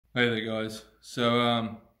Hey there, guys.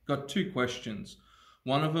 Got two questions.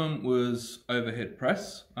 One of them was overhead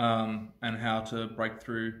press and how to break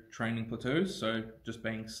through training plateaus, so just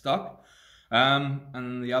being stuck.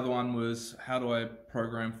 And the other one was how do I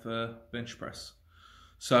program for bench press?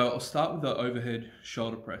 So I'll start with the overhead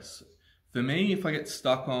shoulder press. For me, if I get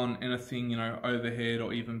stuck on anything, overhead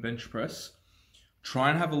or even bench press, try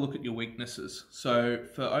and have a look at your weaknesses. So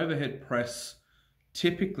for overhead press,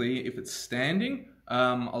 typically, if it's standing,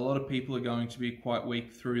 a lot of people are going to be quite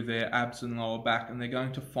weak through their abs and lower back, and they're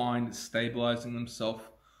going to find stabilizing themselves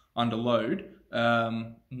under load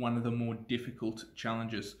one of the more difficult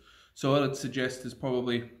challenges. So what I'd suggest is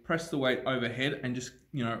probably press the weight overhead and just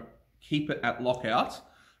keep it at lockout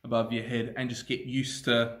above your head, and just get used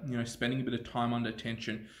to spending a bit of time under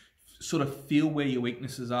tension. Sort of feel where your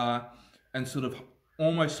weaknesses are, and sort of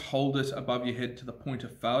almost hold it above your head to the point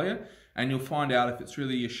of failure, and you'll find out if it's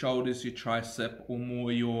really your shoulders, your tricep, or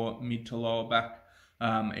more your mid to lower back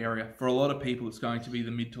area. For a lot of people, it's going to be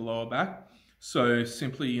the mid to lower back. So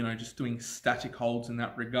simply, just doing static holds in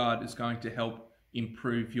that regard is going to help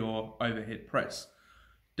improve your overhead press.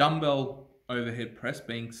 Dumbbell overhead press,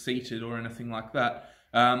 being seated or anything like that,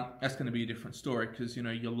 that's going to be a different story, because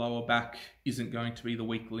your lower back isn't going to be the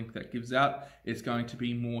weak link that gives out. It's going to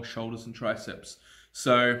be more shoulders and triceps.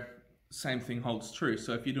 So same thing holds true.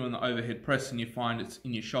 So if you're doing the overhead press and you find it's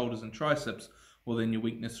in your shoulders and triceps, well, then your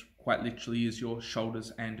weakness quite literally is your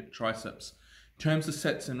shoulders and triceps. In terms of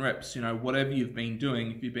sets and reps, whatever you've been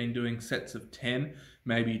doing, if you've been doing sets of 10,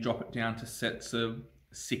 maybe drop it down to sets of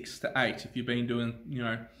 6 to 8. If you've been doing,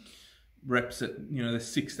 reps at, the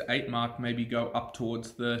 6 to 8 mark, maybe go up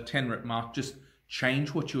towards the 10 rep mark. Just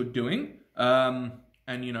change what you're doing.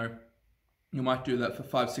 And, you might do that for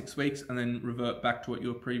 5-6 weeks and then revert back to what you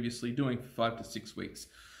were previously doing for 5 to 6 weeks.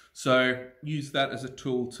 So use that as a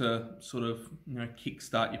tool to sort of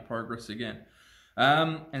kickstart your progress again.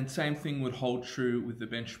 And same thing would hold true with the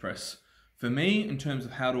bench press. For me, in terms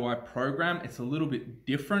of how do I program, it's a little bit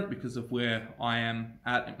different because of where I am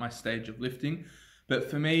at my stage of lifting. But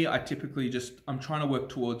for me, I'm trying to work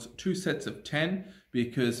towards 2 sets of 10,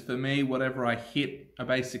 because for me, whatever I hit, I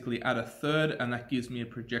basically add a third, and that gives me a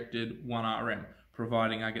projected 1 RM,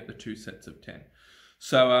 providing I get the 2 sets of 10.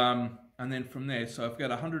 So, and then from there, so I've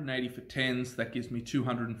got 180 for 10s, that gives me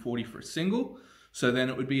 240 for a single. So then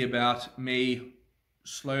it would be about me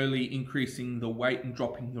slowly increasing the weight and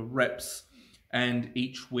dropping the reps, and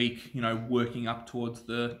each week, working up towards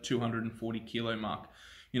the 240 kilo mark.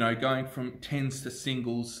 Going from 10s to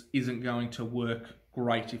singles isn't going to work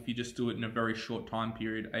great if you just do it in a very short time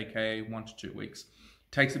period, aka 1 to 2 weeks.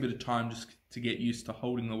 It takes a bit of time just to get used to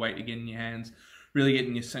holding the weight again in your hands, really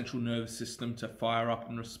getting your central nervous system to fire up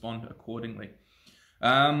and respond accordingly.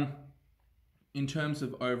 In terms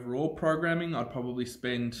of overall programming, I'd probably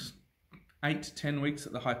spend 8 to 10 weeks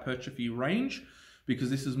at the hypertrophy range,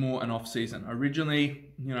 because this is more an off season.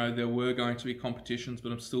 Originally, there were going to be competitions,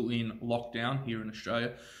 but I'm still in lockdown here in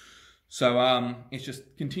Australia. So it's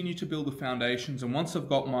just continue to build the foundations. And once I've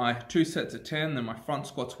got my 2 sets of 10, then my front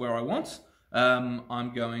squats where I want,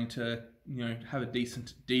 I'm going to, have a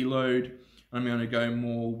decent deload. I'm going to go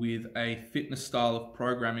more with a fitness style of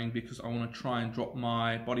programming, because I want to try and drop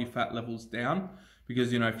my body fat levels down.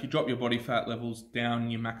 Because, if you drop your body fat levels down,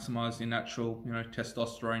 you maximize your natural,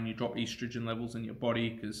 testosterone, you drop estrogen levels in your body,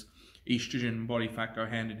 because estrogen and body fat go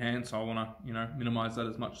hand in hand. So I want to, minimize that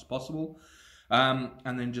as much as possible.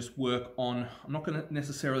 And then just work on, I'm not going to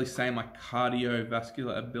necessarily say my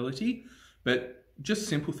cardiovascular ability, but just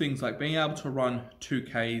simple things like being able to run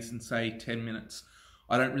 2Ks in, say, 10 minutes.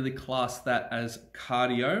 I don't really class that as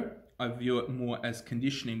cardio. I view it more as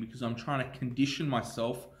conditioning, because I'm trying to condition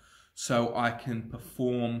myself so I can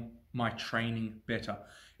perform my training better.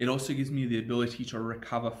 It also gives me the ability to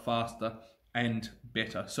recover faster and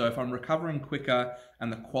better. So if I'm recovering quicker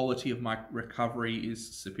and the quality of my recovery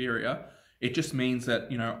is superior, it just means that,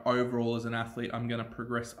 overall as an athlete, I'm going to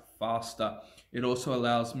progress faster. It also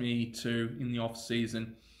allows me to, in the off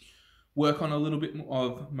season, work on a little bit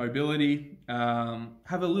of mobility,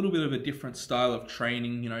 have a little bit of a different style of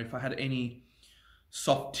training. If I had any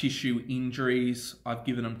soft tissue injuries, I've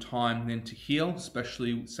given them time then to heal,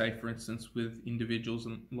 especially, say, for instance, with individuals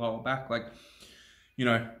in lower back, like,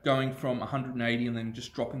 going from 180 and then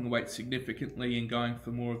just dropping the weight significantly and going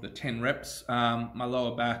for more of the 10 reps, my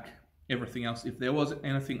lower back, everything else, if there was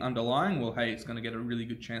anything underlying, well, hey, it's going to get a really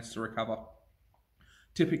good chance to recover.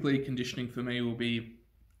 Typically, conditioning for me will be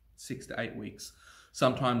 6 to 8 weeks,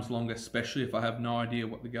 sometimes longer, especially if I have no idea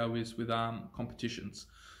what the go is with competitions.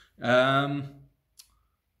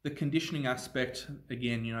 The conditioning aspect,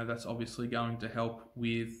 again, you know, that's obviously going to help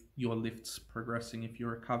with your lifts progressing. If you're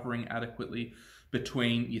recovering adequately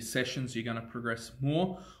between your sessions, you're going to progress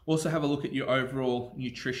more. Also have a look at your overall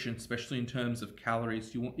nutrition, especially in terms of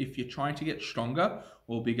calories. If you're trying to get stronger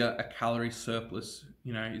or bigger, a calorie surplus,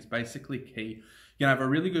 you know, is basically key. You're going to have a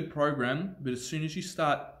really good program, but as soon as you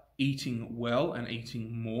start eating well and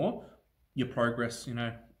eating more, your progress, you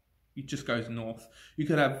know, it just goes north. You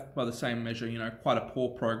could have, by the same measure, you know, quite a poor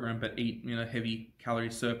program, but eat, you know, heavy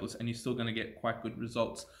calorie surplus, and you're still going to get quite good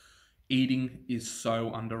results. Eating is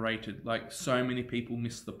so underrated. Like, so many people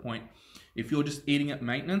miss the point. If you're just eating at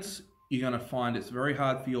maintenance, you're going to find it's very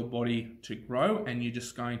hard for your body to grow, and you're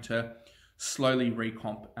just going to slowly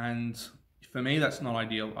recomp. And for me, that's not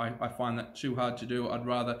ideal. I find that too hard to do. I'd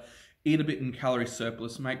rather eat a bit in calorie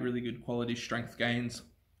surplus, make really good quality strength gains,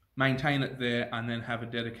 maintain it there, and then have a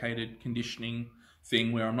dedicated conditioning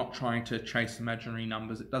thing where I'm not trying to chase imaginary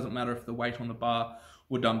numbers. It doesn't matter if the weight on the bar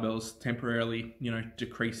or dumbbells temporarily, you know,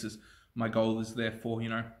 decreases. My goal is therefore, you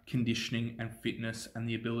know, conditioning and fitness and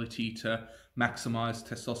the ability to maximize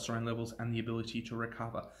testosterone levels and the ability to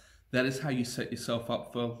recover. That is how you set yourself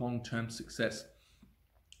up for long-term success.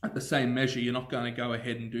 At the same measure, you're not going to go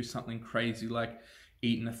ahead and do something crazy like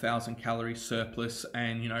eating 1,000 calorie surplus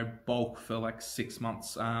and, you know, bulk for like 6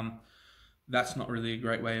 months. That's not really a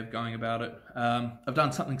great way of going about it. I've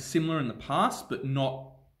done something similar in the past, but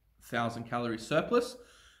not 1,000 calorie surplus.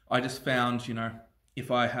 I just found, you know, if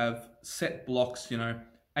I have set blocks, you know,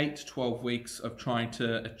 8 to 12 weeks of trying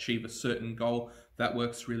to achieve a certain goal, that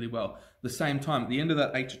works really well. At the same time, at the end of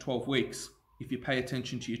that 8 to 12 weeks, if you pay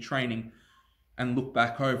attention to your training and look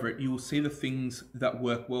back over it, you will see the things that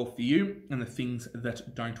work well for you and the things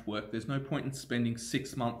that don't work. There's no point in spending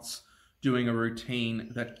 6 months doing a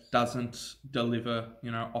routine that doesn't deliver,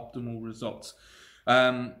 you know, optimal results.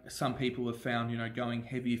 Some people have found, you know, going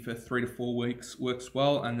heavy for 3 to 4 weeks works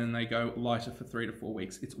well, and then they go lighter for 3 to 4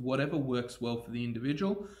 weeks. It's whatever works well for the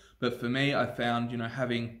individual. But for me, I found, you know,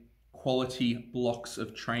 having quality blocks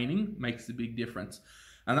of training makes a big difference.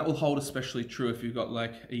 And that will hold especially true if you've got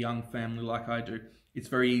like a young family like I do. It's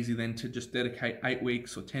very easy then to just dedicate 8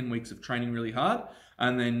 weeks or 10 weeks of training really hard,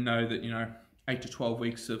 and then know that, you know, 8 to 12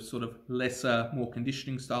 weeks of sort of lesser, more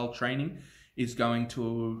conditioning style training is going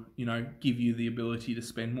to, you know, give you the ability to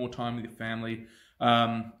spend more time with your family.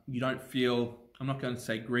 You don't feel, I'm not going to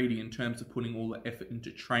say greedy in terms of putting all the effort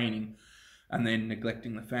into training and then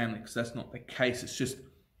neglecting the family, because that's not the case. It's just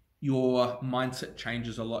your mindset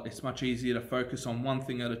changes a lot. It's much easier to focus on one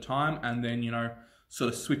thing at a time and then, you know,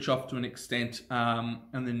 sort of switch off to an extent, and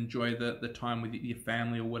then enjoy the time with your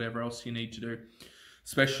family or whatever else you need to do.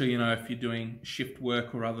 Especially, you know, if you're doing shift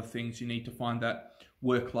work or other things, you need to find that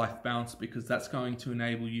work-life balance, because that's going to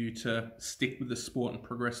enable you to stick with the sport and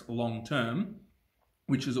progress long term,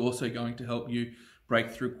 which is also going to help you break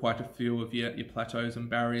through quite a few of your plateaus and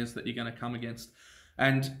barriers that you're going to come against.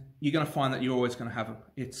 And you're going to find that you're always going to have them.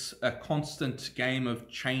 It's a constant game of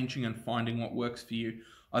changing and finding what works for you.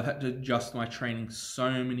 I've had to adjust my training so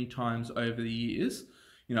many times over the years.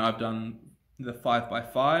 You know, I've done the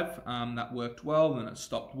 5x5, that worked well, then it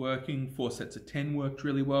stopped working. 4 sets of 10 worked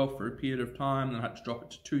really well for a period of time, then I had to drop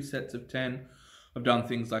it to 2 sets of 10. I've done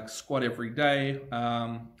things like squat every day.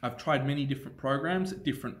 I've tried many different programs at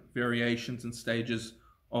different variations and stages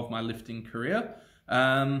of my lifting career.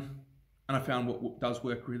 And I found what does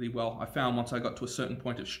work really well. I found once I got to a certain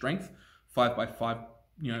point of strength, 5x5,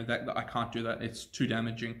 you know, that I can't do that. It's too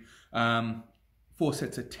damaging. 4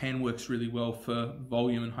 sets of 10 works really well for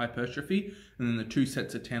volume and hypertrophy. And then the 2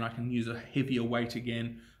 sets of 10, I can use a heavier weight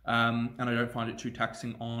again. And I don't find it too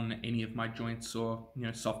taxing on any of my joints or, you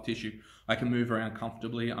know, soft tissue. I can move around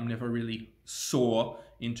comfortably. I'm never really sore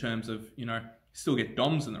in terms of, you know, still get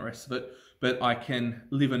DOMs and the rest of it, but I can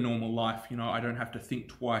live a normal life. You know, I don't have to think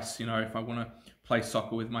twice, you know, if I want to play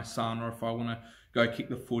soccer with my son, or if I want to go kick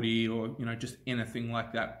the footy, or, you know, just anything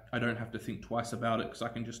like that. I don't have to think twice about it because I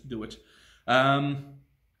can just do it.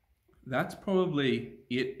 That's probably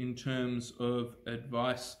it in terms of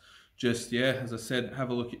advice. Just, yeah, as I said, have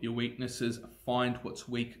a look at your weaknesses, find what's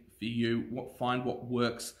weak for you, find what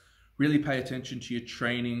works, really pay attention to your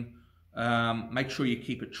training. Make sure you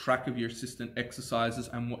keep a track of your assistant exercises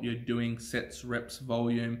and what you're doing, sets, reps,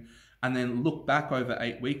 volume, and then look back over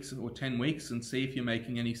 8 weeks or 10 weeks and see if you're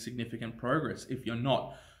making any significant progress. If you're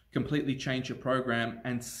not, completely change your program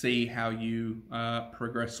and see how you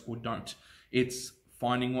progress or don't. It's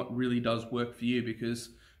finding what really does work for you, because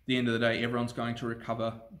at the end of the day, everyone's going to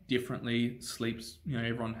recover differently. Sleeps, you know,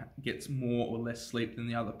 everyone gets more or less sleep than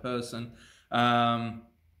the other person. Diet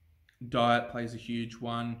plays a huge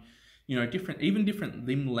one. you know, different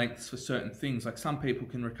limb lengths for certain things. Like some people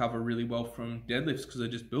can recover really well from deadlifts because they're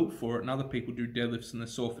just built for it, and other people do deadlifts and they're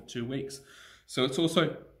sore for 2 weeks. So it's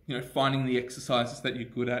also, you know, finding the exercises that you're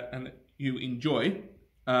good at and that you enjoy,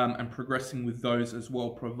 and progressing with those as well,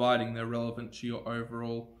 providing they're relevant to your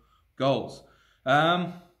overall goals.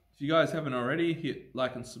 If you guys haven't already, hit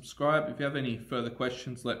like and subscribe. If you have any further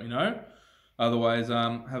questions, let me know. Otherwise,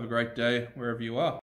 have a great day wherever you are.